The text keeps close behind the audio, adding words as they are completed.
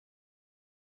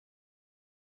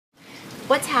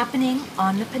What's happening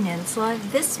on the peninsula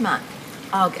this month,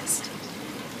 August?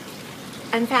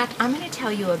 In fact, I'm going to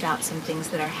tell you about some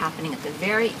things that are happening at the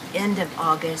very end of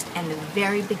August and the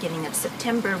very beginning of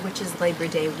September, which is Labor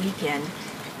Day weekend.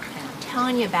 And I'm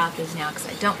telling you about this now because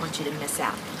I don't want you to miss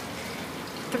out.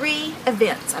 3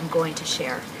 events I'm going to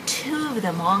share. 2 of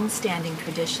them long-standing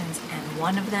traditions, and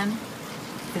one of them,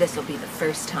 this will be the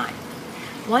first time.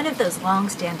 One of those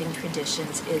long-standing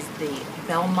traditions is the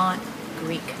Belmont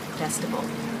Greek Festival.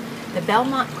 The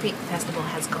Belmont Creek Festival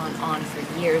has gone on for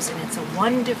years, and it's a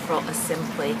wonderful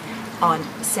assembly on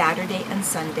Saturday and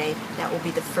Sunday. That will be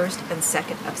the 1st and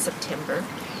 2nd of September.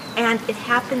 And it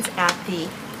happens at the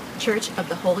Church of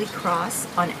the Holy Cross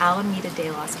on Alameda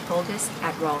de las Pulgas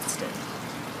at Ralston.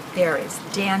 There is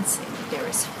dancing, there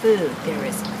is food, there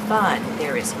is fun,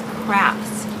 there is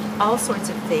crafts, all sorts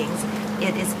of things.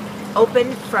 It is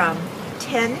open from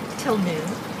 10 till noon,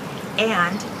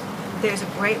 and there's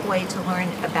a great way to learn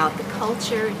about the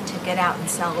culture, to get out and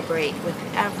celebrate with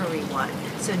everyone.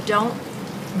 So don't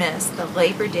miss the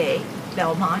Labor Day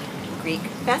Belmont Greek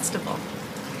Festival.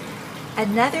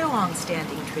 Another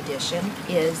long-standing tradition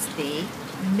is the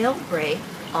Millbrae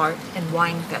Art and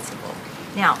Wine Festival.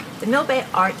 Now, the Millbrae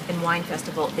Art and Wine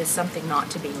Festival is something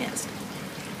not to be missed.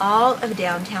 All of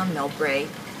downtown Millbrae,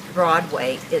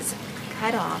 Broadway, is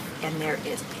cut off, and there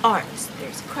is arts,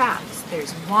 there's crafts,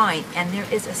 there's wine, and there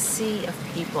is a sea of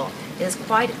people. It is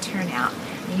quite a turnout,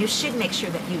 and you should make sure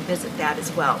that you visit that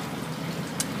as well.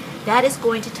 That is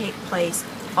going to take place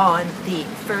on the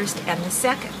 1st and the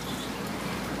 2nd.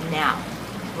 Now,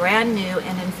 brand new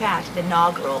and in fact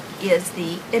inaugural is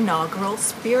the inaugural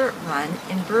Spirit Run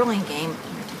in Burlingame.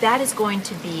 That is going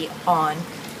to be on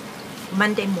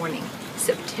Monday morning,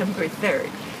 September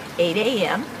 3rd, 8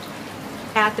 a.m.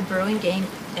 at the Burlingame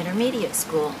Intermediate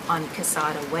School on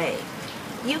Casada Way.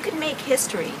 You can make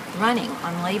history running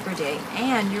on Labor Day,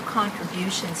 and your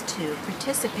contributions to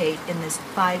participate in this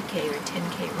 5K or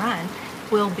 10K run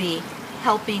will be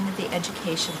helping the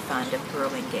Education Fund of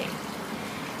Burlingame.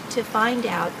 To find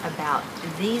out about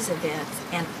these events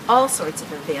and all sorts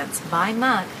of events by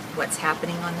month, what's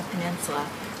happening on the peninsula,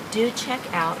 do check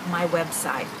out my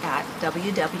website at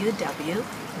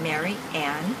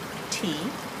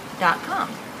www.maryannT.com.